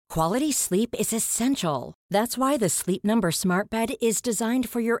Quality sleep is essential. That's why the Sleep Number Smart Bed is designed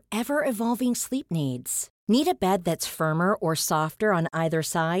for your ever-evolving sleep needs. Need a bed that's firmer or softer on either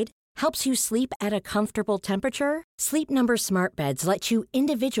side? Helps you sleep at a comfortable temperature? Sleep Number Smart Beds let you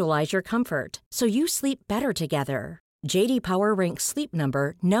individualize your comfort, so you sleep better together. J.D. Power ranks Sleep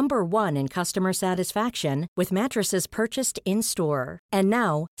Number number 1 in customer satisfaction with mattresses purchased in-store. And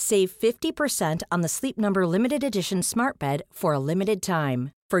now, save 50% on the Sleep Number Limited Edition Smart Bed for a limited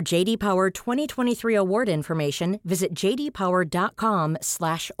time. For J.D. Power 2023 award information, visit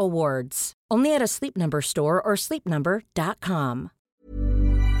jdpower.com/awards. Only at a Sleep Number store or sleepnumber.com.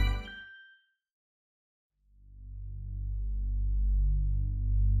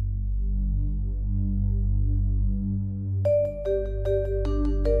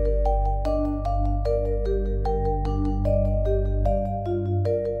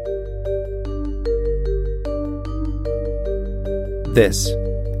 This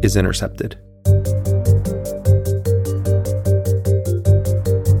is Intercepted.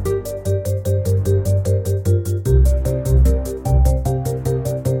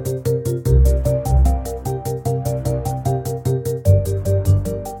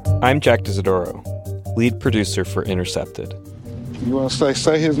 I'm Jack D'Isidoro, lead producer for Intercepted. You want to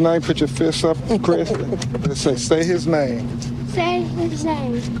say his name? Put your fists up, Chris. Let's say his name. Say his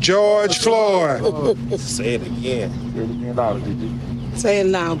name. George Floyd. Say it again. Say it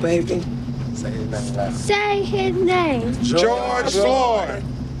now, baby. Say his name. Say his name. George Floyd.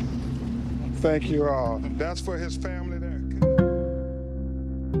 Thank you all. That's for his family there.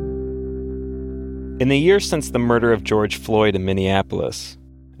 In the years since the murder of George Floyd in Minneapolis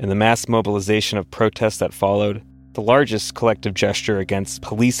and the mass mobilization of protests that followed, the largest collective gesture against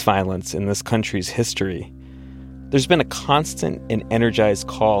police violence in this country's history, there's been a constant and energized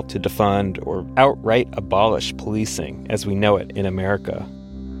call to defund or outright abolish policing as we know it in America.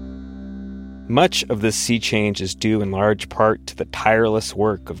 Much of this sea change is due in large part to the tireless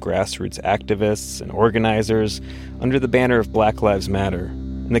work of grassroots activists and organizers under the banner of Black Lives Matter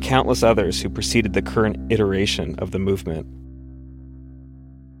and the countless others who preceded the current iteration of the movement.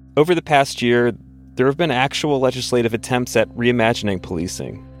 Over the past year, there have been actual legislative attempts at reimagining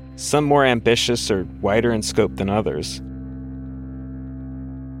policing, some more ambitious or wider in scope than others.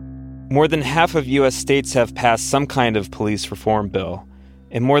 More than half of U.S. states have passed some kind of police reform bill,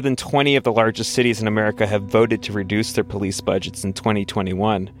 and more than 20 of the largest cities in America have voted to reduce their police budgets in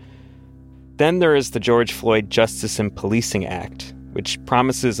 2021. Then there is the George Floyd Justice in Policing Act, which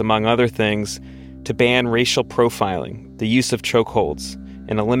promises, among other things, to ban racial profiling, the use of chokeholds,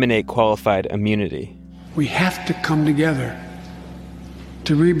 and eliminate qualified immunity. We have to come together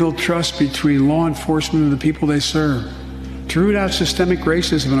to rebuild trust between law enforcement and the people they serve, to root out systemic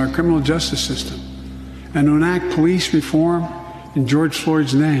racism in our criminal justice system, and to enact police reform in George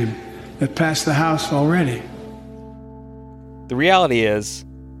Floyd's name that passed the House already. The reality is,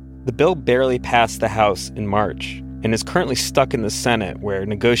 the bill barely passed the House in March and is currently stuck in the Senate, where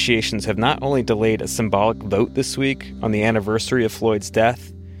negotiations have not only delayed a symbolic vote this week on the anniversary of Floyd's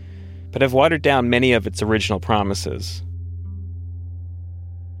death, but have watered down many of its original promises.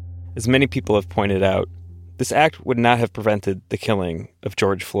 As many people have pointed out, this act would not have prevented the killing of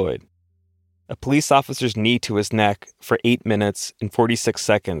George Floyd. A police officer's knee to his neck for 8 minutes and 46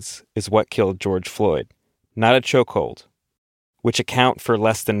 seconds is what killed George Floyd, not a chokehold, which account for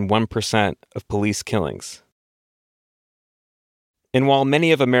less than 1% of police killings. And while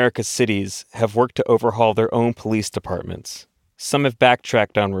many of America's cities have worked to overhaul their own police departments, some have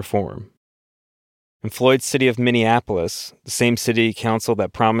backtracked on reform. In Floyd's city of Minneapolis, the same city council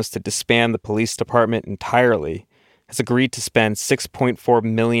that promised to disband the police department entirely has agreed to spend $6.4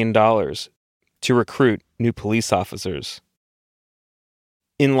 million to recruit new police officers.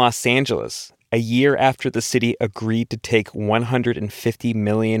 In Los Angeles, a year after the city agreed to take $150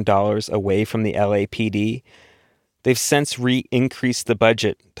 million away from the LAPD, they've since increased the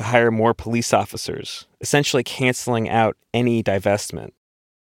budget to hire more police officers, essentially canceling out any divestment.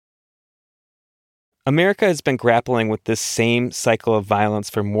 America has been grappling with this same cycle of violence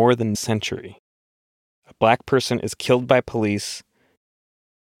for more than a century. A black person is killed by police,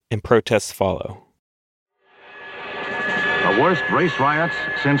 and protests follow. The worst race riots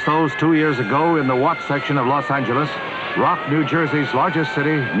since those 2 years ago in the Watts section of Los Angeles rocked New Jersey's largest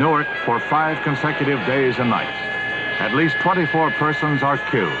city, Newark, for 5 consecutive days and nights. At least 24 persons are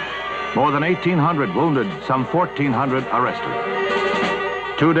killed, more than 1,800 wounded, some 1,400 arrested.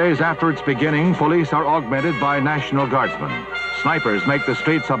 2 days after its beginning, police are augmented by National Guardsmen. Snipers make the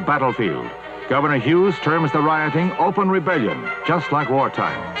streets a battlefield. Governor Hughes terms the rioting open rebellion, just like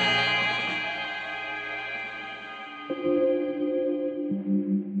wartime.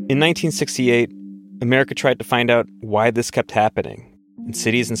 In 1968, America tried to find out why this kept happening in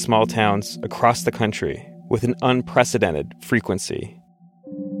cities and small towns across the country with an unprecedented frequency.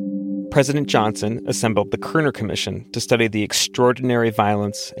 President Johnson assembled the Kerner Commission to study the extraordinary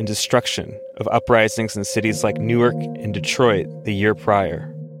violence and destruction of uprisings in cities like Newark and Detroit the year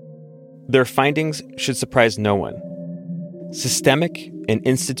prior. Their findings should surprise no one. Systemic and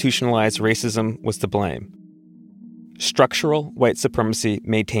institutionalized racism was to blame. Structural white supremacy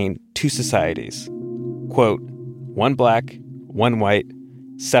maintained two societies, quote, one black, one white,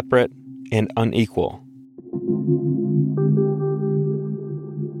 separate and unequal.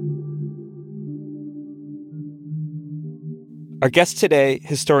 Our guest today,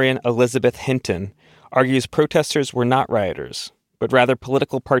 historian Elizabeth Hinton, argues protesters were not rioters, but rather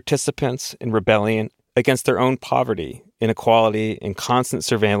political participants in rebellion against their own poverty, inequality, and constant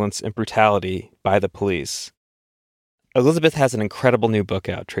surveillance and brutality by the police. Elizabeth has an incredible new book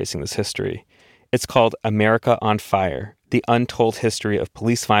out tracing this history. It's called America on Fire, The Untold History of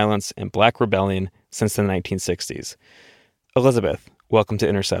Police Violence and Black Rebellion Since the 1960s. Elizabeth, welcome to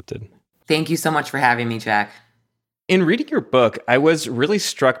Intercepted. Thank you so much for having me, Jack. In reading your book, I was really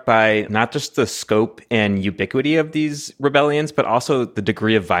struck by not just the scope and ubiquity of these rebellions, but also the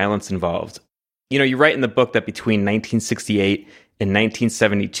degree of violence involved. You know, you write in the book that between 1968 and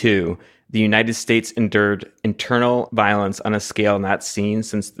 1972, the United States endured internal violence on a scale not seen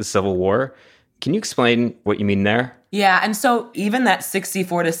since the Civil War. Can you explain what you mean there? Yeah, and so even that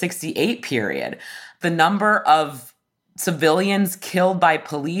 64 to 68 period, the number of civilians killed by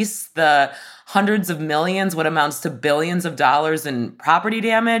police, the hundreds of millions, what amounts to billions of dollars in property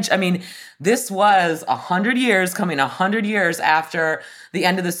damage. I mean, this was 100 years after the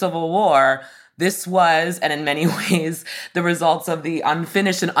end of the Civil War. This was, and in many ways, the results of the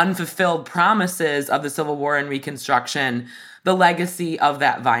unfinished and unfulfilled promises of the Civil War and Reconstruction, the legacy of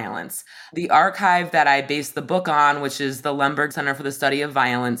that violence. The archive that I based the book on, which is the Lemberg Center for the Study of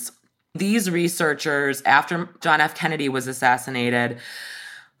Violence, these researchers, after John F. Kennedy was assassinated,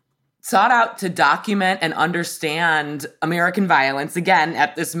 sought out to document and understand American violence, again,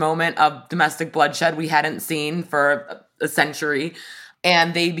 at this moment of domestic bloodshed we hadn't seen for a century.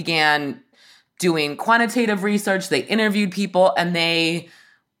 And they began doing quantitative research. They interviewed people, and they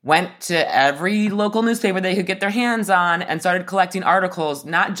went to every local newspaper they could get their hands on and started collecting articles,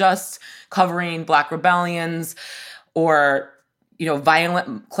 not just covering Black rebellions or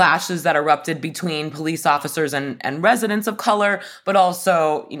violent clashes that erupted between police officers and residents of color, but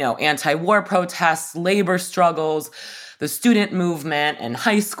also, anti-war protests, labor struggles, the student movement in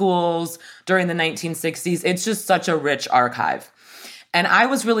high schools during the 1960s. It's just such a rich archive. And I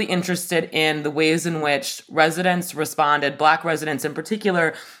was really interested in the ways in which residents responded, Black residents in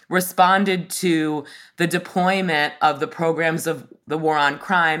particular, responded to the deployment of the programs of the war on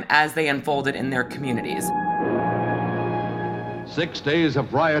crime as they unfolded in their communities. 6 days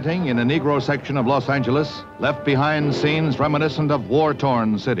of rioting in a Negro section of Los Angeles left behind scenes reminiscent of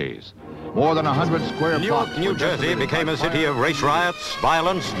war-torn cities. More than 100 square blocks. Newark, New Jersey became a city of race riots,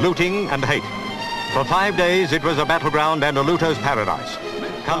 violence, looting, and hate. For 5 days, it was a battleground and a looter's paradise.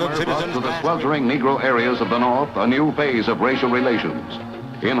 Colored citizens to the sweltering Negro areas of the North, a new phase of racial relations.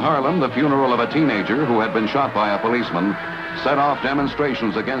 In Harlem, the funeral of a teenager who had been shot by a policeman set off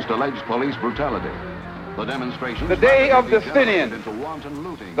demonstrations against alleged police brutality. The day of the sit-in,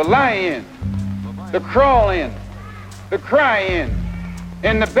 the lie-in, the crawl-in, the cry-in,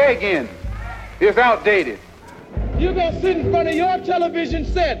 and the beg-in is outdated. You're going to sit in front of your television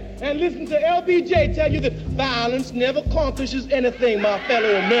set and listen to LBJ tell you that violence never accomplishes anything, my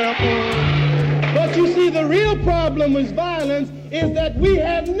fellow Americans. But you see, the real problem with violence is that we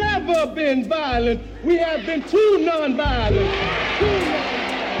have never been violent. We have been too non-violent.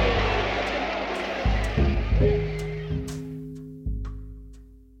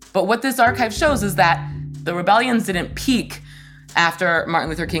 But what this archive shows is that the rebellions didn't peak after Martin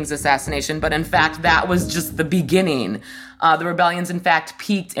Luther King's assassination, but in fact, that was just the beginning. The rebellions, in fact,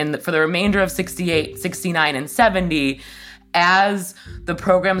 peaked for the remainder of 68, 69, and 70 as the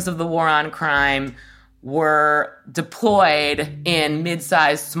programs of the war on crime were deployed in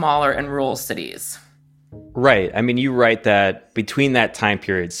mid-sized, smaller, and rural cities. Right. I mean, you write that between that time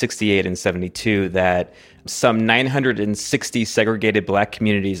period, 68 and 72, that some 960 segregated Black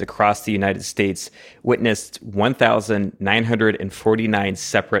communities across the United States witnessed 1,949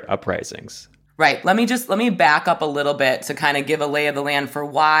 separate uprisings. Right. Let me back up a little bit to kind of give a lay of the land for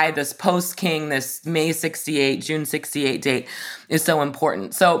why this post-King, this May 68, June 68 date is so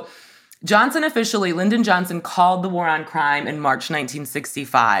important. So Lyndon Johnson called the war on crime in March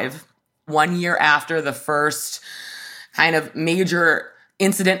 1965, 1 year after the first kind of major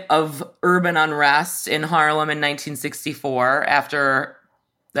incident of urban unrest in Harlem in 1964 after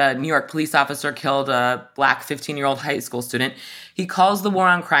the New York police officer killed a black 15-year-old high school student. He calls the war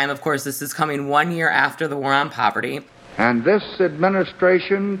on crime, of course, this is coming 1 year after the war on poverty. And this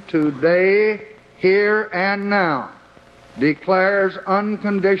administration today, here and now, declares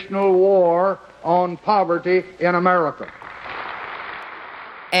unconditional war on poverty in America.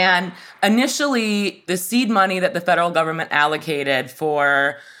 And initially, the seed money that the federal government allocated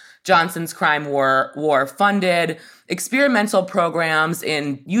for Johnson's crime war funded experimental programs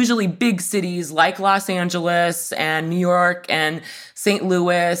in usually big cities like Los Angeles and New York and St.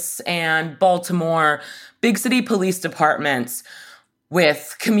 Louis and Baltimore, big city police departments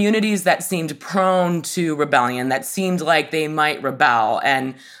with communities that seemed prone to rebellion, that seemed like they might rebel.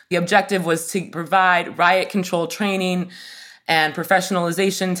 And the objective was to provide riot control training and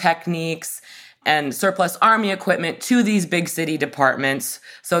professionalization techniques and surplus army equipment to these big city departments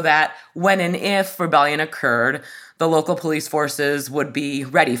so that when and if rebellion occurred, the local police forces would be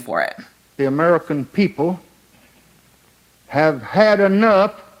ready for it. The American people have had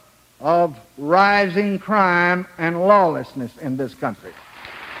enough of rising crime and lawlessness in this country.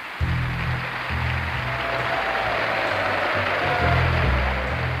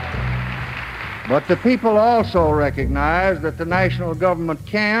 But the people also recognize that the national government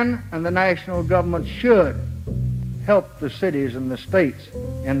can and the national government should help the cities and the states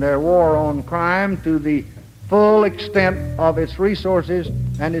in their war on crime to the full extent of its resources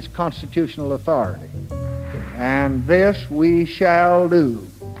and its constitutional authority. And this we shall do.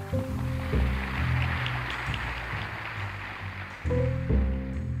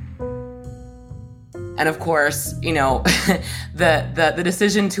 And of course, you know, the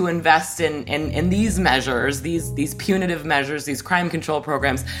decision to invest in these measures, these punitive measures, these crime control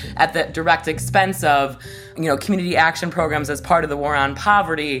programs at the direct expense of, you know, community action programs as part of the war on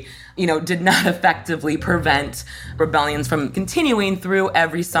poverty, you know, did not effectively prevent rebellions from continuing through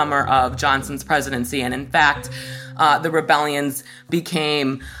every summer of Johnson's presidency. And in fact, the rebellions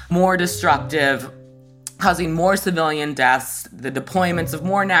became more destructive, causing more civilian deaths, the deployments of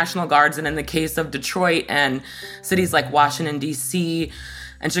more National Guards, and in the case of Detroit and cities like Washington, D.C.,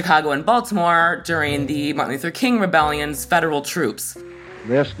 and Chicago and Baltimore during the Martin Luther King rebellions, federal troops.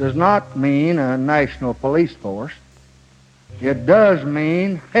 This does not mean a national police force. It does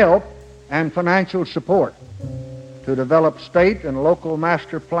mean help and financial support to develop state and local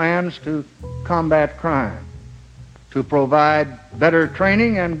master plans to combat crime, to provide better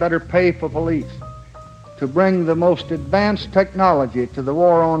training and better pay for police, to bring the most advanced technology to the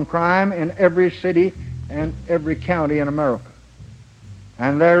war on crime in every city and every county in America.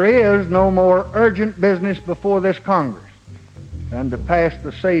 And there is no more urgent business before this Congress than to pass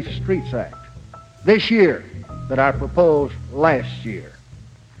the Safe Streets Act this year that I proposed last year.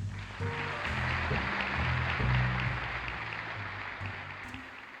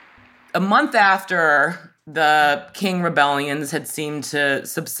 A month after the King rebellions had seemed to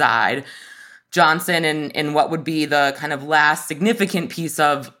subside, Johnson, in what would be the kind of last significant piece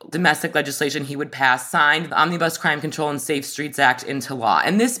of domestic legislation he would pass, signed the Omnibus Crime Control and Safe Streets Act into law.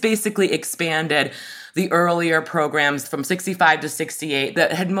 And this basically expanded the earlier programs from 65 to 68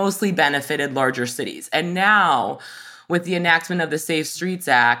 that had mostly benefited larger cities. And now, with the enactment of the Safe Streets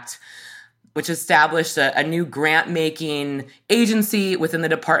Act, which established a new grant-making agency within the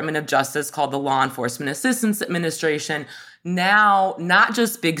Department of Justice called the Law Enforcement Assistance Administration, now not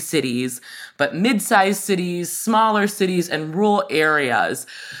just big cities, but mid-sized cities, smaller cities, and rural areas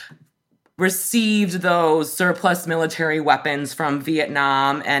received those surplus military weapons from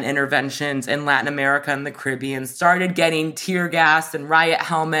Vietnam and interventions in Latin America and the Caribbean, started getting tear gas and riot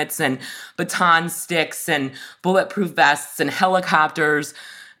helmets and baton sticks and bulletproof vests and helicopters.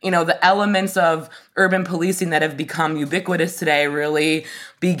 You know, the elements of urban policing that have become ubiquitous today really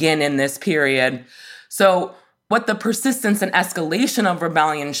begin in this period. So what the persistence and escalation of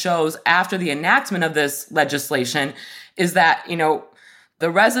rebellion shows after the enactment of this legislation is that, you know,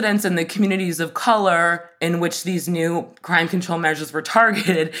 the residents in the communities of color in which these new crime control measures were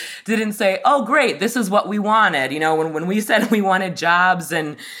targeted didn't say, oh, great, this is what we wanted. You know, when we said we wanted jobs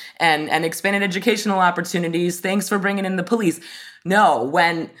and expanded educational opportunities, thanks for bringing in the police. No,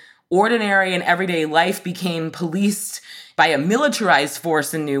 when ordinary and everyday life became policed by a militarized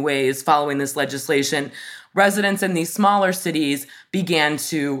force in new ways following this legislation, residents in these smaller cities began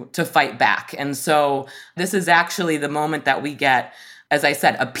to fight back. And so this is actually the moment that we get, as I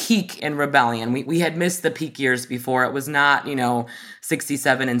said, a peak in rebellion. We had missed the peak years before. It was not,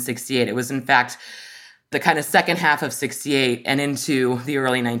 67 and 68. It was, in fact, the kind of second half of 68 and into the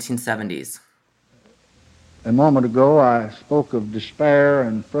early 1970s. A moment ago, I spoke of despair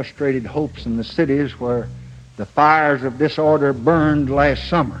and frustrated hopes in the cities where the fires of disorder burned last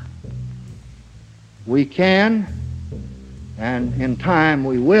summer. We can, and in time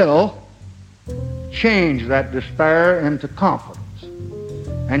we will, change that despair into confidence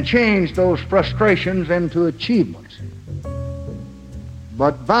and change those frustrations into achievements.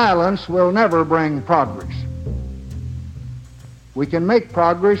 But violence will never bring progress. We can make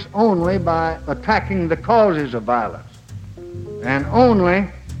progress only by attacking the causes of violence, and only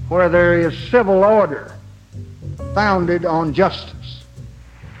where there is civil order founded on justice.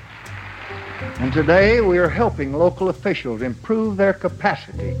 And today we are helping local officials improve their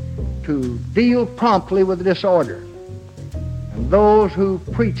capacity to deal promptly with disorder. And those who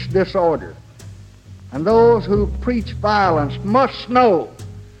preach disorder and those who preach violence must know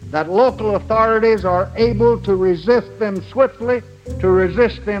that local authorities are able to resist them swiftly, to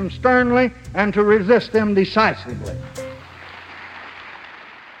resist them sternly, and to resist them decisively.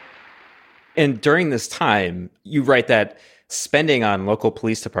 And during this time, you write that spending on local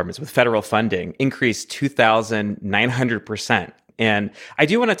police departments with federal funding increased 2,900%. And I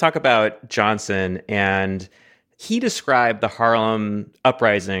do want to talk about Johnson, and he described the Harlem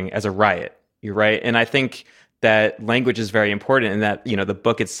uprising as a riot. You're right. And I think that language is very important, and that, the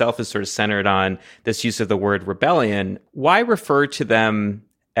book itself is sort of centered on this use of the word rebellion. Why refer to them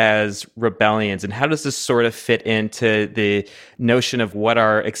as rebellions, and how does this sort of fit into the notion of what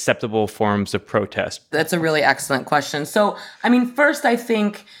are acceptable forms of protest? That's a really excellent question. So, first, I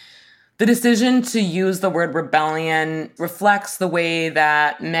think the decision to use the word rebellion reflects the way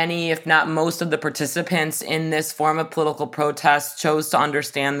that many, if not most, of the participants in this form of political protest chose to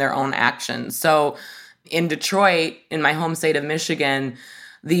understand their own actions. So, in Detroit, in my home state of Michigan,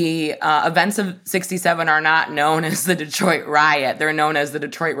 the events of 67 are not known as the Detroit Riot. They're known as the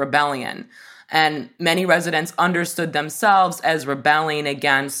Detroit Rebellion. And many residents understood themselves as rebelling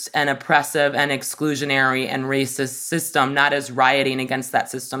against an oppressive and exclusionary and racist system, not as rioting against that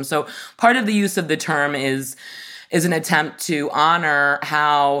system. So part of the use of the term is an attempt to honor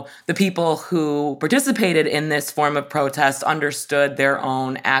how the people who participated in this form of protest understood their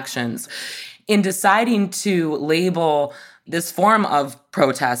own actions. In deciding to label this form of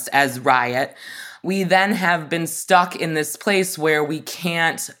protest as riot, we then have been stuck in this place where we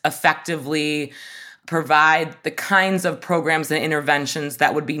can't effectively provide the kinds of programs and interventions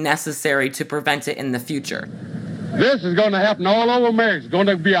that would be necessary to prevent it in the future. This is going to happen all over America. It's going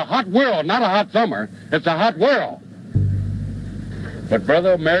to be a hot world, not a hot summer. It's a hot world. But,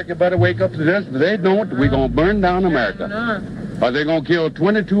 brother, America better wake up to this. If they don't, we're going to burn down America. Or they're going to kill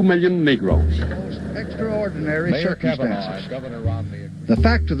 22 million Negroes. Extraordinary circumstances. The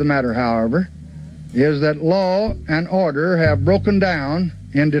fact of the matter, however, is that law and order have broken down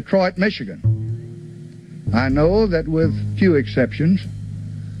in Detroit, Michigan. I know that with few exceptions,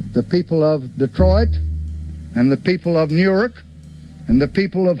 the people of Detroit and the people of Newark and the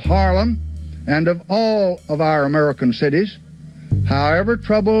people of Harlem and of all of our American cities, however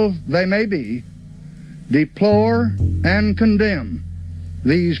troubled they may be, deplore and condemn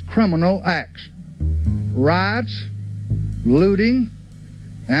these criminal acts. Riots, looting,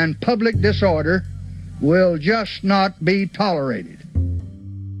 and public disorder will just not be tolerated.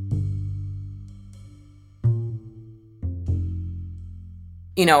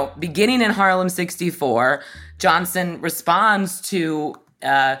 Beginning in Harlem 64, Johnson responds to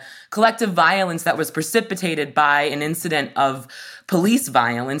collective violence that was precipitated by an incident of police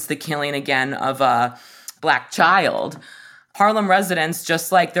violence, the killing again of a Black child. Harlem residents,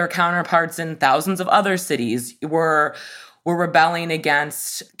 just like their counterparts in thousands of other cities, were rebelling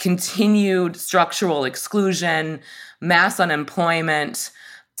against continued structural exclusion, mass unemployment,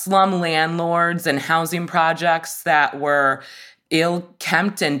 slum landlords and housing projects that were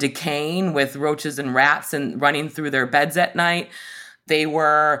ill-kempt and decaying with roaches and rats and running through their beds at night. They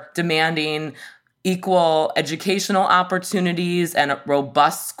were demanding equal educational opportunities and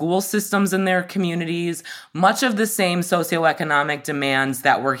robust school systems in their communities, much of the same socioeconomic demands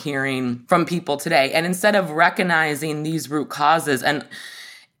that we're hearing from people today. And instead of recognizing these root causes and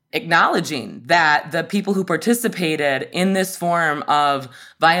acknowledging that the people who participated in this form of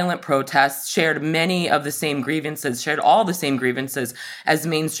violent protests shared many of the same grievances, shared all the same grievances as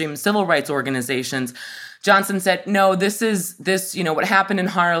mainstream civil rights organizations, Johnson said, no, what happened in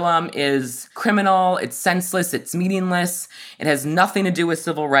Harlem is criminal, it's senseless, it's meaningless, it has nothing to do with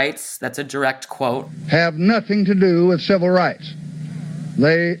civil rights. That's a direct quote. Have nothing to do with civil rights.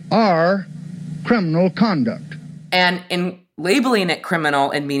 They are criminal conduct. And in labeling it criminal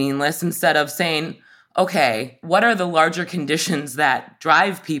and meaningless, instead of saying, okay, what are the larger conditions that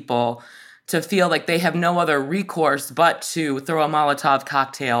drive people to feel like they have no other recourse but to throw a Molotov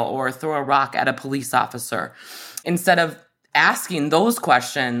cocktail or throw a rock at a police officer. Instead of asking those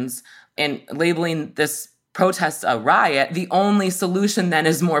questions and labeling this protest a riot, the only solution then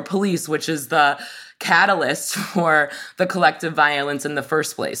is more police, which is the catalyst for the collective violence in the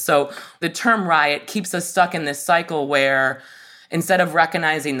first place. So the term riot keeps us stuck in this cycle where instead of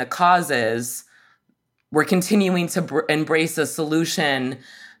recognizing the causes, we're continuing to embrace a solution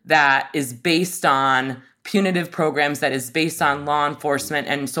that is based on punitive programs, that is based on law enforcement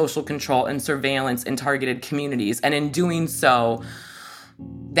and social control and surveillance in targeted communities. And in doing so,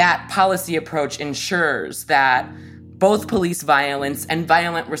 that policy approach ensures that both police violence and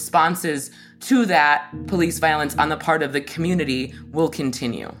violent responses to that police violence on the part of the community will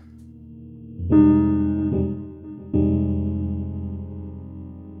continue.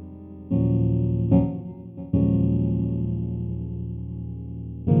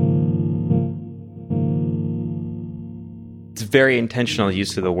 It's very intentional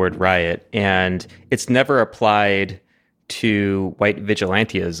use of the word riot, and it's never applied to white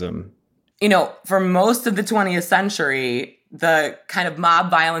vigilantism. You know, for most of the 20th century, the kind of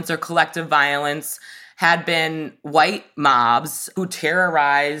mob violence or collective violence had been white mobs who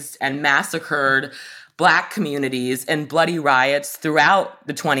terrorized and massacred Black communities in bloody riots throughout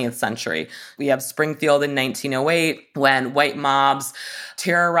the 20th century. We have Springfield in 1908, when white mobs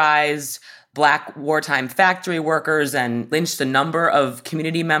terrorized Black wartime factory workers and lynched a number of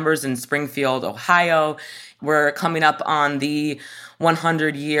community members in Springfield, Ohio. We're coming up on the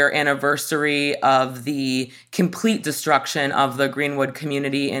 100-year anniversary of the complete destruction of the Greenwood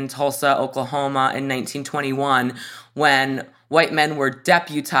community in Tulsa, Oklahoma in 1921, when white men were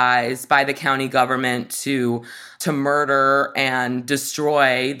deputized by the county government to murder and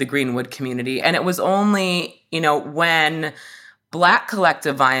destroy the Greenwood community. And it was only, when Black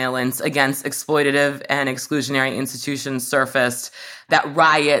collective violence against exploitative and exclusionary institutions surfaced that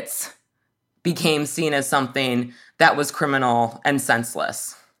riots became seen as something that was criminal and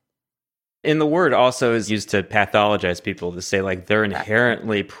senseless. And the word also is used to pathologize people, to say like they're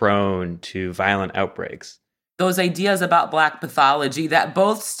inherently prone to violent outbreaks. Those ideas about Black pathology that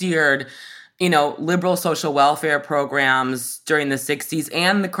both steered, liberal social welfare programs during the 60s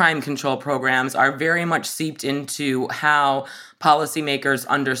and the crime control programs are very much seeped into how policymakers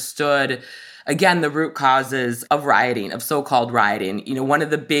understood, again, the root causes of rioting, of so-called rioting. One of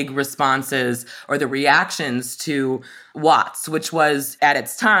the big responses or the reactions to Watts, which was at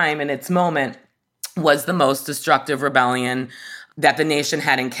its time, in its moment, was the most destructive rebellion that the nation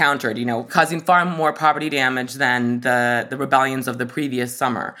had encountered, causing far more property damage than the rebellions of the previous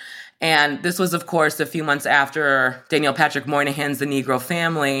summer. And this was, of course, a few months after Daniel Patrick Moynihan's The Negro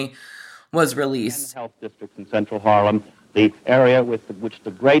Family was released. Health districts in central Harlem, the area which the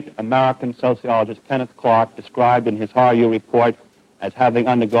great American sociologist Kenneth Clark described in his Haru report as having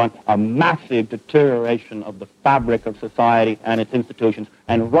undergone a massive deterioration of the fabric of society and its institutions,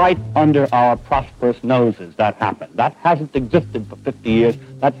 and right under our prosperous noses that happened. That hasn't existed for 50 years.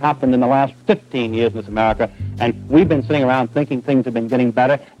 That's happened in the last 15 years in this America, and we've been sitting around thinking things have been getting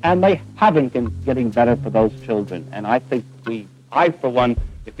better, and they haven't been getting better for those children. And I think I for one,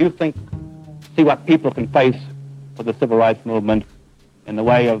 if you see what people can face for the civil rights movement in the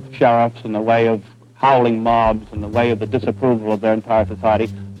way of sheriffs, in the way of howling mobs, in the way of the disapproval of their entire society,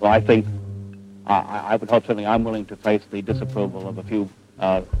 well, I think I would hope certainly I'm willing to face the disapproval of a few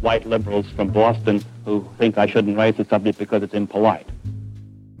white liberals from Boston who think I shouldn't raise the subject because it's impolite.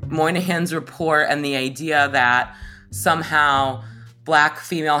 Moynihan's report and the idea that somehow Black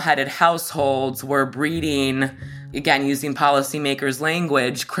female-headed households were breeding, again, using policymakers'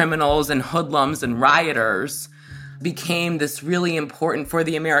 language, criminals and hoodlums and rioters, became this really important for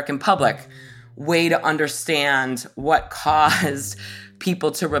the American public way to understand what caused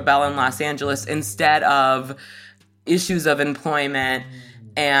people to rebel in Los Angeles, instead of issues of employment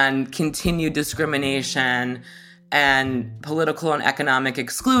and continued discrimination and political and economic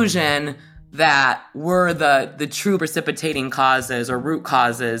exclusion that were the true precipitating causes or root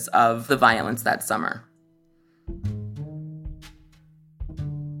causes of the violence that summer.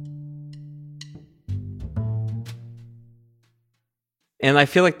 And I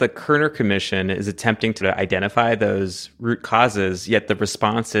feel like the Kerner Commission is attempting to identify those root causes, yet the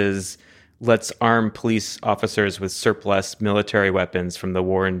response is, let's arm police officers with surplus military weapons from the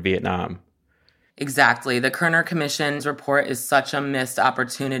war in Vietnam. Exactly. The Kerner Commission's report is such a missed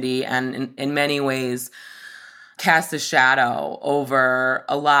opportunity and in many ways casts a shadow over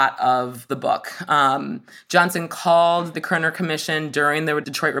a lot of the book. Johnson called the Kerner Commission during the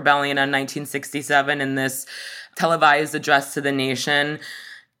Detroit Rebellion in 1967 in this televised address to the nation.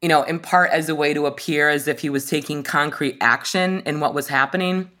 in part as a way to appear as if he was taking concrete action in what was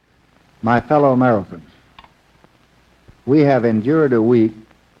happening. My fellow Americans, we have endured a week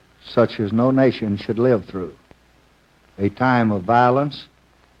such as no nation should live through, a time of violence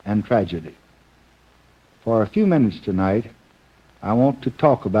and tragedy. For a few minutes tonight, I want to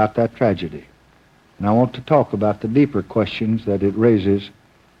talk about that tragedy, and I want to talk about the deeper questions that it raises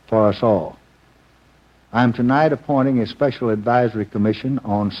for us all. I am tonight appointing a special advisory commission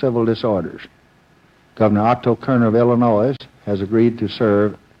on civil disorders. Governor Otto Kerner of Illinois has agreed to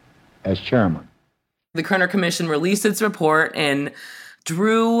serve as chairman. The Kerner Commission released its report and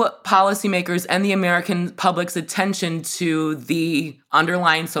drew policymakers and the American public's attention to the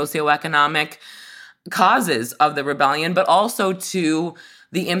underlying socioeconomic causes of the rebellion, but also to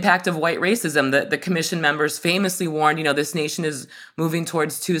the impact of white racism. The commission members famously warned, this nation is moving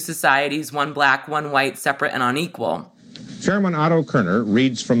towards two societies, one black, one white, separate and unequal. Chairman Otto Kerner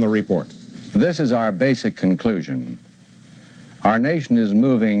reads from the report. This is our basic conclusion. Our nation is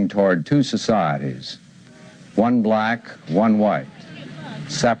moving toward two societies, one black, one white,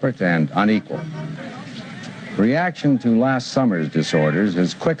 separate and unequal. Reaction to last summer's disorders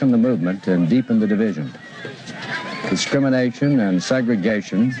has quickened the movement and deepened the division. Discrimination and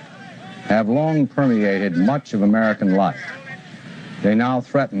segregation have long permeated much of American life. They now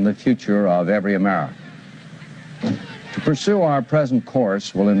threaten the future of every American. To pursue our present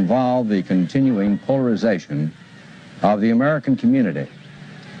course will involve the continuing polarization of the American community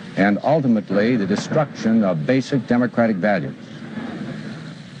and ultimately the destruction of basic democratic values.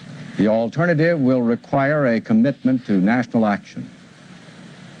 The alternative will require a commitment to national action,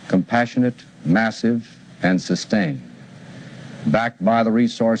 compassionate, massive, and sustained, backed by the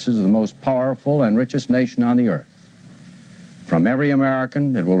resources of the most powerful and richest nation on the earth. From every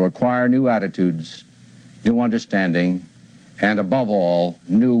American, it will require new attitudes, new understanding, and above all,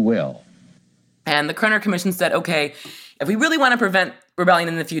 new will. And the Kerner Commission said, okay, if we really want to prevent rebellion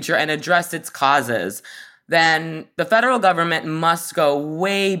in the future and address its causes, then the federal government must go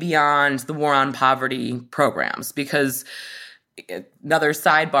way beyond the war on poverty programs. Because, another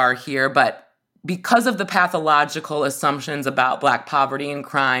sidebar here, but because of the pathological assumptions about black poverty and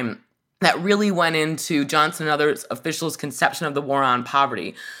crime that really went into Johnson and other officials' conception of the war on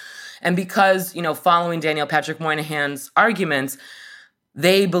poverty, and because, following Daniel Patrick Moynihan's arguments,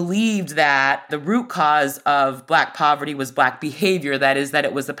 they believed that the root cause of black poverty was black behavior, that is, that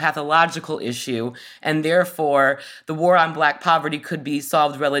it was a pathological issue, and therefore the war on black poverty could be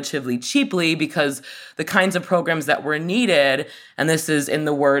solved relatively cheaply because the kinds of programs that were needed, and this is in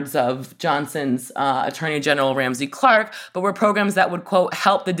the words of Johnson's Attorney General Ramsey Clark, but were programs that would, quote,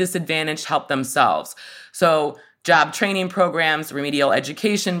 help the disadvantaged help themselves. So job training programs, remedial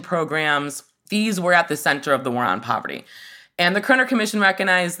education programs, these were at the center of the war on poverty. And the Kerner Commission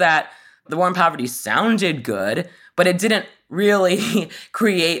recognized that the war on poverty sounded good, but it didn't really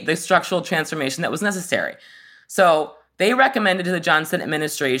create the structural transformation that was necessary. So they recommended to the Johnson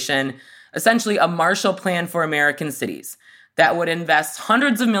administration essentially a Marshall Plan for American cities that would invest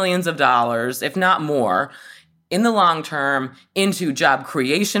hundreds of millions of dollars, if not more, in the long term into job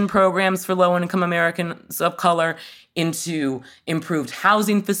creation programs for low-income Americans of color, into improved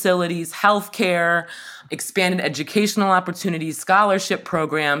housing facilities, healthcare, expanded educational opportunities, scholarship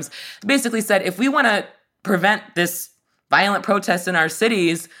programs. Basically said, if we want to prevent this violent protest in our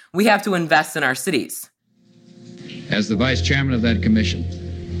cities, we have to invest in our cities. As the vice chairman of that commission,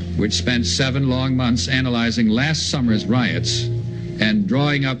 which spent 7 long months analyzing last summer's riots and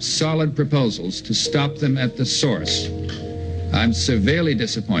drawing up solid proposals to stop them at the source, I'm severely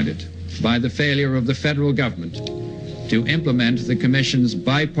disappointed by the failure of the federal government to implement the Commission's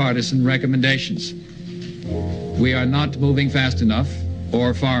bipartisan recommendations. We are not moving fast enough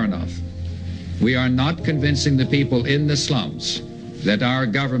or far enough. We are not convincing the people in the slums that our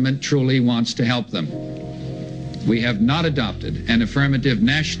government truly wants to help them. We have not adopted an affirmative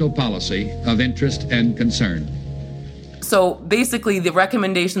national policy of interest and concern. So basically, the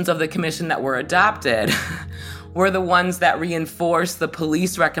recommendations of the commission that were adopted were the ones that reinforced the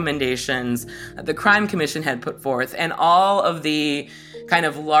police recommendations that the Crime Commission had put forth, and all of the kind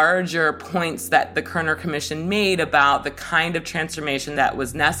of larger points that the Kerner Commission made about the kind of transformation that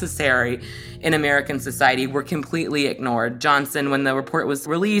was necessary in American society were completely ignored. Johnson, when the report was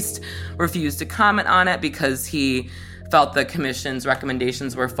released, refused to comment on it because he felt the commission's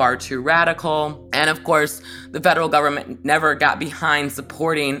recommendations were far too radical. And of course, the federal government never got behind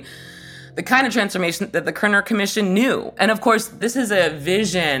supporting the kind of transformation that the Kerner Commission knew. And of course, this is a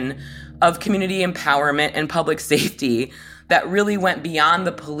vision of community empowerment and public safety that really went beyond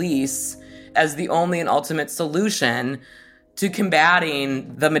the police as the only and ultimate solution to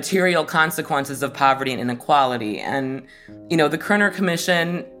combating the material consequences of poverty and inequality. And, the Kerner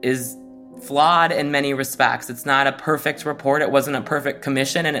Commission is flawed in many respects. It's not a perfect report. It wasn't a perfect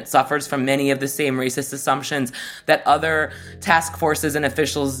commission, and it suffers from many of the same racist assumptions that other task forces and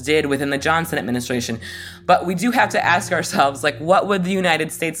officials did within the Johnson administration. But we do have to ask ourselves, what would the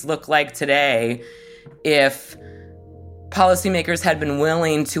United States look like today if policymakers had been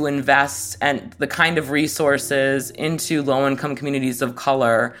willing to invest and the kind of resources into low-income communities of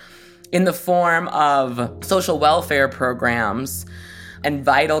color in the form of social welfare programs and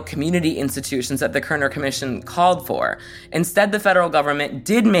vital community institutions that the Kerner Commission called for. Instead, the federal government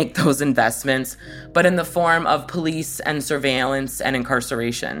did make those investments, but in the form of police and surveillance and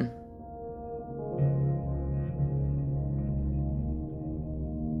incarceration.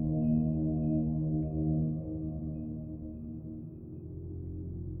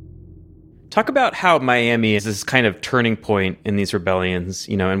 Talk about how Miami is this kind of turning point in these rebellions,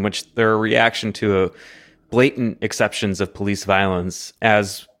 in which they're a reaction to blatant exceptions of police violence,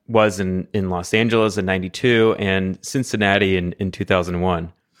 as was in Los Angeles in 92 and Cincinnati in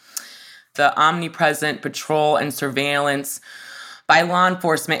 2001. The omnipresent patrol and surveillance by law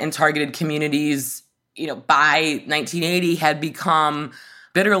enforcement in targeted communities, by 1980 had become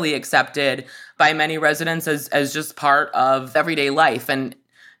bitterly accepted by many residents as just part of everyday life. And,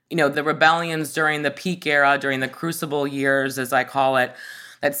 the rebellions during the peak era, during the crucible years, as I call it,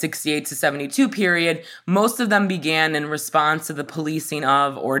 that 68 to 72 period, most of them began in response to the policing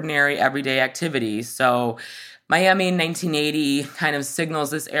of ordinary everyday activities. So Miami in 1980 kind of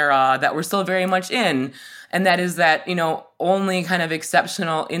signals this era that we're still very much in, and that is that, only kind of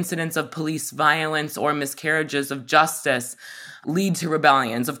exceptional incidents of police violence or miscarriages of justice lead to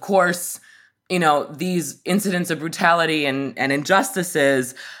rebellions. Of course, these incidents of brutality and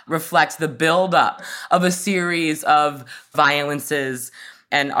injustices reflect the buildup of a series of violences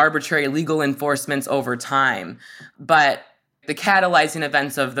and arbitrary legal enforcements over time. But the catalyzing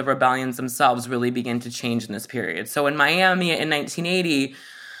events of the rebellions themselves really begin to change in this period. So in Miami in 1980,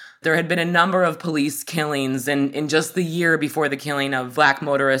 there had been a number of police killings. And in just the year before the killing of Black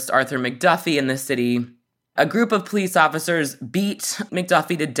motorist Arthur McDuffie in the city, a group of police officers beat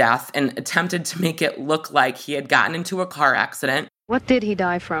McDuffie to death and attempted to make it look like he had gotten into a car accident. What did he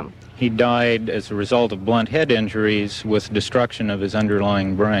die from? He died as a result of blunt head injuries with destruction of his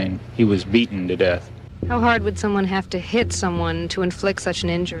underlying brain. He was beaten to death. How hard would someone have to hit someone to inflict such an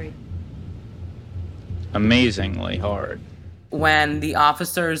injury? Amazingly hard. When the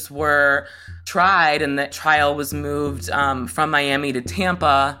officers were tried and the trial was moved from Miami to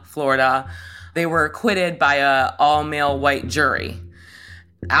Tampa, Florida, they were acquitted by an all-male white jury.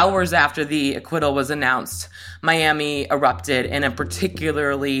 Hours after the acquittal was announced, Miami erupted in a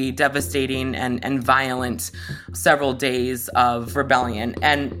particularly devastating and violent several days of rebellion.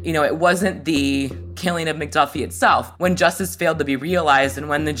 And, it wasn't the killing of McDuffie itself. When justice failed to be realized and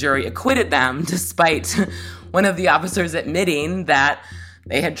when the jury acquitted them, despite one of the officers admitting that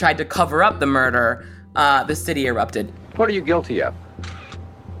they had tried to cover up the murder, the city erupted. What are you guilty of?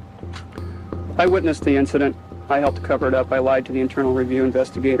 I witnessed the incident. I helped cover it up. I lied to the Internal Review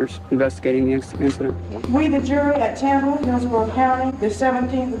investigators investigating the incident. We, the jury at Tampa, Hillsborough County, the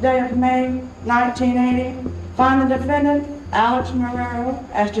 17th day of May, 1980, find the defendant, Alex Marrero,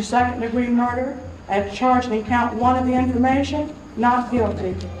 as to second-degree murder, as charged in count 1 of the information, not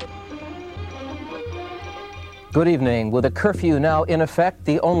guilty. Good evening. With a curfew now in effect,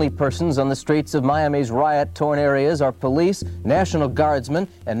 the only persons on the streets of Miami's riot-torn areas are police, National Guardsmen,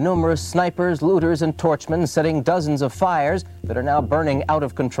 and numerous snipers, looters, and torchmen setting dozens of fires that are now burning out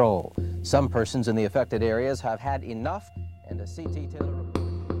of control. Some persons in the affected areas have had enough, and a C.T. Taylor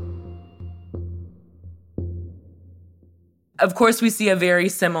report. Of course, we see a very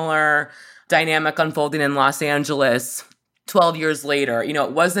similar dynamic unfolding in Los Angeles 12 years later.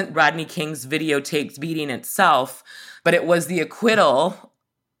 It wasn't Rodney King's videotaped beating itself, but it was the acquittal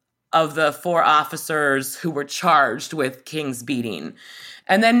of the 4 officers who were charged with King's beating.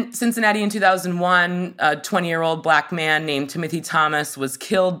 And then Cincinnati in 2001, a 20-year-old Black man named Timothy Thomas was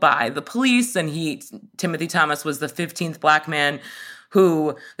killed by the police, and Timothy Thomas was the 15th Black man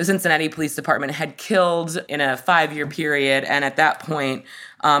who the Cincinnati Police Department had killed in a 5-year period. And at that point,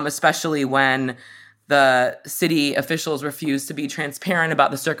 especially when the city officials refused to be transparent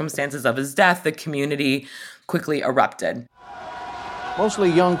about the circumstances of his death, the community quickly erupted. Mostly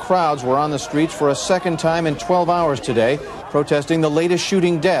young crowds were on the streets for a second time in 12 hours today, protesting the latest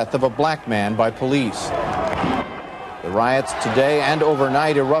shooting death of a Black man by police. The riots today and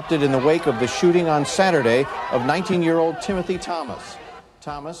overnight erupted in the wake of the shooting on Saturday of 19-year-old Timothy Thomas.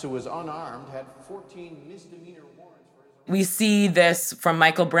 Thomas, who was unarmed, had 14 misdemeanor warrants for his We see this from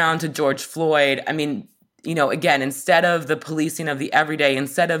Michael Brown to George Floyd. I mean, again, instead of the policing of the everyday,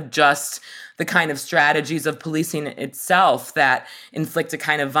 instead of just the kind of strategies of policing itself that inflict a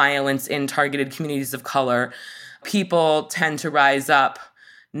kind of violence in targeted communities of color, people tend to rise up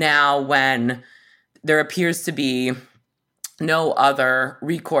now when there appears to be no other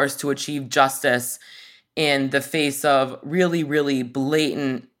recourse to achieve justice in the face of really, really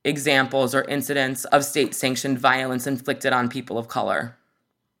blatant examples or incidents of state-sanctioned violence inflicted on people of color.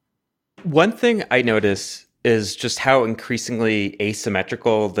 One thing I notice is just how increasingly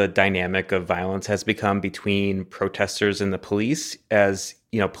asymmetrical the dynamic of violence has become between protesters and the police as,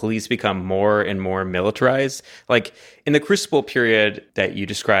 police become more and more militarized. Like in the Crucible period that you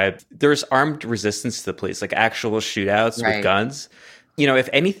described, there's armed resistance to the police, like actual shootouts with guns. If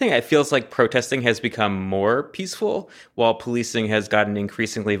anything, it feels like protesting has become more peaceful while policing has gotten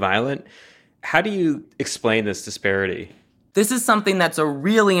increasingly violent. How do you explain this disparity? This is something that's a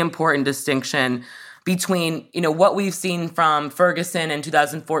really important distinction between, what we've seen from Ferguson in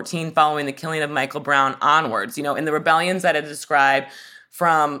 2014 following the killing of Michael Brown onwards. In the rebellions that I described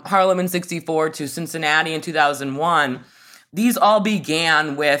from Harlem in 1964 to Cincinnati in 2001, these all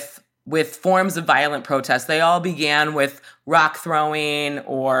began with forms of violent protest. They all began with rock throwing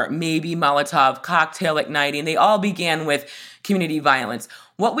or maybe Molotov cocktail igniting. They all began with community violence.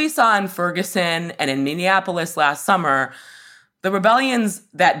 What we saw in Ferguson and in Minneapolis last summer, the rebellions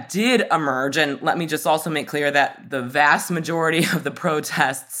that did emerge, and let me just also make clear that the vast majority of the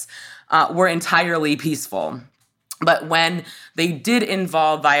protests were entirely peaceful. But when they did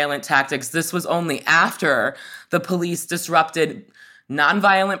involve violent tactics, this was only after the police disrupted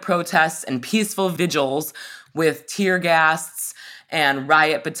nonviolent protests and peaceful vigils with tear gas and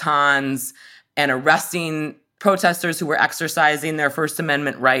riot batons and arresting protesters who were exercising their First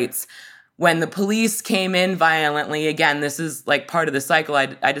Amendment rights. When the police came in violently, again, this is like part of the cycle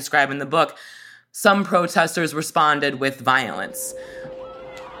I describe in the book, some protesters responded with violence.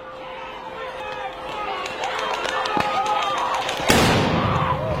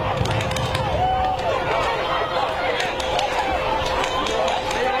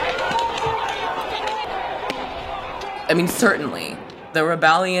 I mean, certainly, the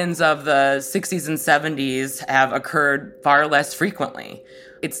rebellions of the 60s and 70s have occurred far less frequently.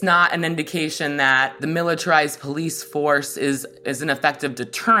 It's not an indication that the militarized police force is an effective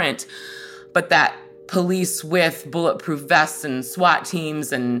deterrent, but that police with bulletproof vests and SWAT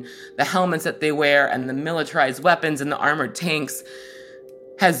teams and the helmets that they wear and the militarized weapons and the armored tanks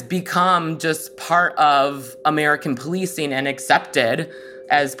has become just part of American policing and accepted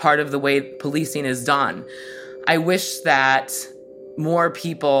as part of the way policing is done. I wish that more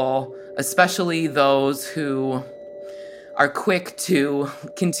people, especially those who are quick to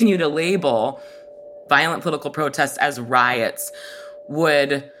continue to label violent political protests as riots,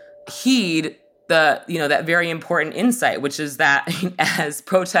 would heed that very important insight, which is that as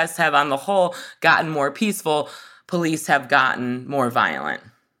protests have on the whole gotten more peaceful, police have gotten more violent.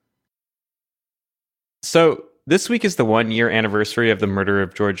 So this week is the 1-year anniversary of the murder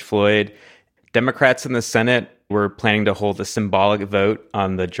of George Floyd. Democrats in the Senate were planning to hold a symbolic vote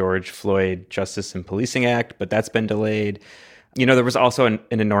on the George Floyd Justice and Policing Act, but that's been delayed. There was also an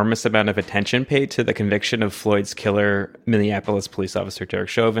enormous amount of attention paid to the conviction of Floyd's killer, Minneapolis police officer Derek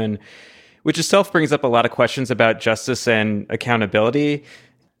Chauvin, which itself brings up a lot of questions about justice and accountability.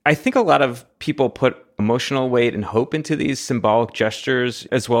 I think a lot of people put emotional weight and hope into these symbolic gestures,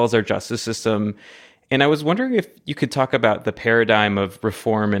 as well as our justice system. And I was wondering if you could talk about the paradigm of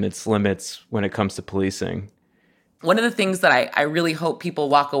reform and its limits when it comes to policing. One of the things that I really hope people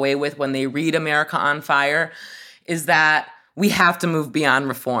walk away with when they read America on Fire is that we have to move beyond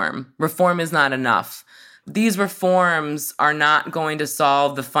reform. Reform is not enough. These reforms are not going to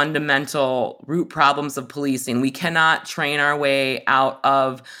solve the fundamental root problems of policing. We cannot train our way out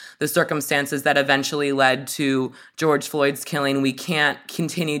of the circumstances that eventually led to George Floyd's killing. We can't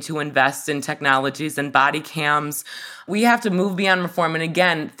continue to invest in technologies and body cams. We have to move beyond reform and,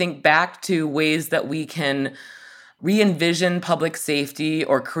 again, think back to ways that we can re-envision public safety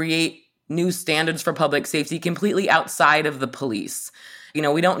or create new standards for public safety completely outside of the police.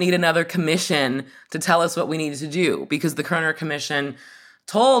 We don't need another commission to tell us what we need to do, because the Kerner Commission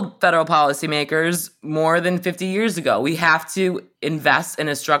told federal policymakers more than 50 years ago, we have to invest in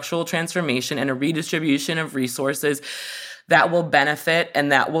a structural transformation and a redistribution of resources that will benefit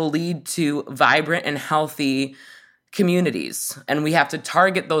and that will lead to vibrant and healthy communities. And we have to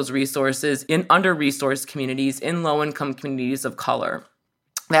target those resources in under-resourced communities, in low-income communities of color.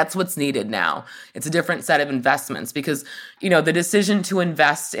 That's what's needed now. It's a different set of investments because, the decision to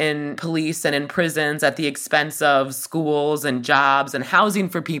invest in police and in prisons at the expense of schools and jobs and housing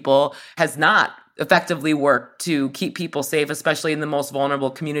for people has not effectively worked to keep people safe, especially in the most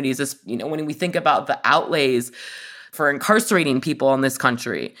vulnerable communities. When we think about the outlays for incarcerating people in this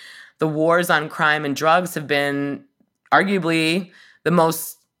country, the wars on crime and drugs have been arguably the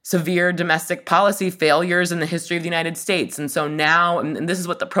most severe domestic policy failures in the history of the United States. And so now, and this is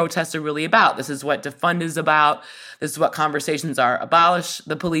what the protests are really about. This is what defund is about. This is what conversations are abolish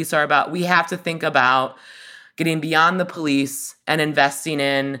the police are about. We have to think about getting beyond the police and investing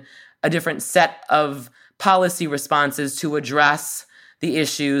in a different set of policy responses to address the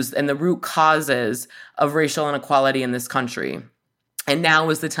issues and the root causes of racial inequality in this country. And now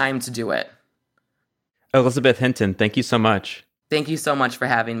is the time to do it. Elizabeth Hinton, thank you so much. Thank you so much for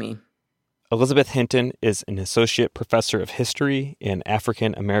having me. Elizabeth Hinton is an associate professor of history and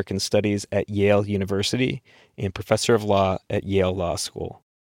African American studies at Yale University and professor of law at Yale Law School.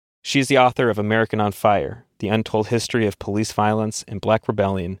 She is the author of American on Fire, The Untold History of Police Violence and Black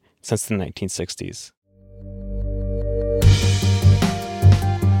Rebellion since the 1960s.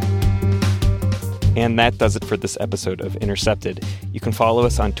 And that does it for this episode of Intercepted. You can follow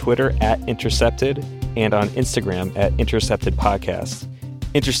us on Twitter @Intercepted and on Instagram @InterceptedPodcast.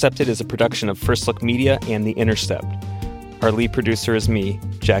 Intercepted is a production of First Look Media and The Intercept. Our lead producer is me,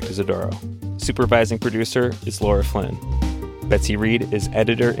 Jack Isidoro. Supervising producer is Laura Flynn. Betsy Reed is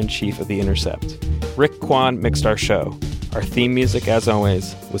editor-in-chief of The Intercept. Rick Kwan mixed our show. Our theme music, as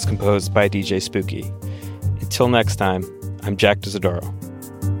always, was composed by DJ Spooky. Until next time, I'm Jack Isidoro.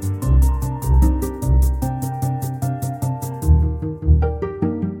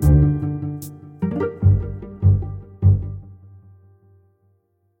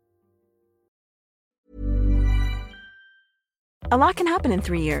 A lot can happen in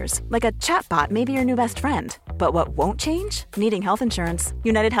 3 years, like a chatbot may be your new best friend. But what won't change? Needing health insurance.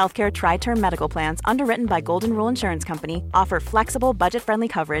 United Healthcare Tri-Term Medical Plans, underwritten by Golden Rule Insurance Company, offer flexible, budget-friendly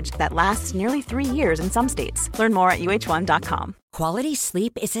coverage that lasts nearly 3 years in some states. Learn more at uh1.com. Quality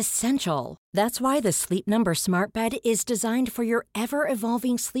sleep is essential. That's why the Sleep Number Smart Bed is designed for your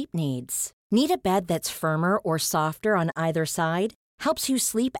ever-evolving sleep needs. Need a bed that's firmer or softer on either side? Helps you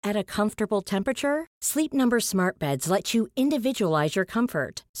sleep at a comfortable temperature? Sleep Number Smart Beds let you individualize your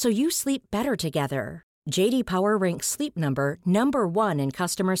comfort, so you sleep better together. J.D. Power ranks Sleep Number #1 in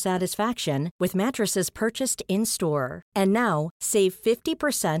customer satisfaction with mattresses purchased in-store. And now, save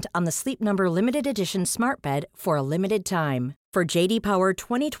 50% on the Sleep Number Limited Edition Smart Bed for a limited time. For J.D. Power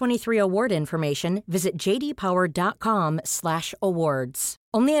 2023 award information, visit jdpower.com/awards.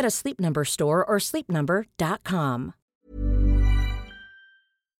 Only at a Sleep Number store or sleepnumber.com.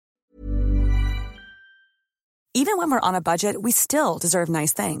 Even when we're on a budget, we still deserve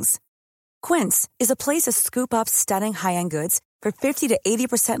nice things. Quince is a place to scoop up stunning high-end goods for 50 to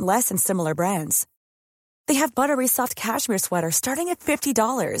 80% less than similar brands. They have buttery soft cashmere sweaters starting at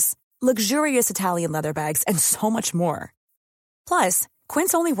 $50, luxurious Italian leather bags, and so much more. Plus,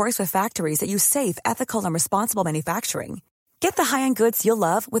 Quince only works with factories that use safe, ethical, and responsible manufacturing. Get the high-end goods you'll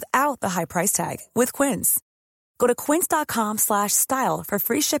love without the high price tag with Quince. Go to quince.com/style for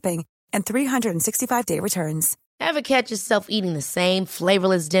free shipping and 365-day returns. Ever catch yourself eating the same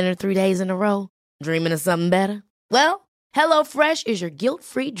flavorless dinner 3 days in a row? Dreaming of something better? Well, HelloFresh is your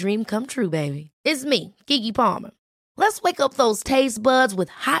guilt-free dream come true, baby. It's me, Keke Palmer. Let's wake up those taste buds with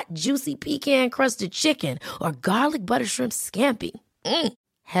hot, juicy pecan-crusted chicken or garlic butter shrimp scampi.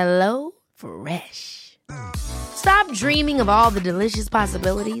 HelloFresh. Stop dreaming of all the delicious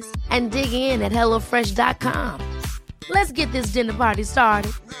possibilities and dig in at HelloFresh.com. Let's get this dinner party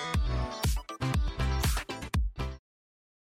started.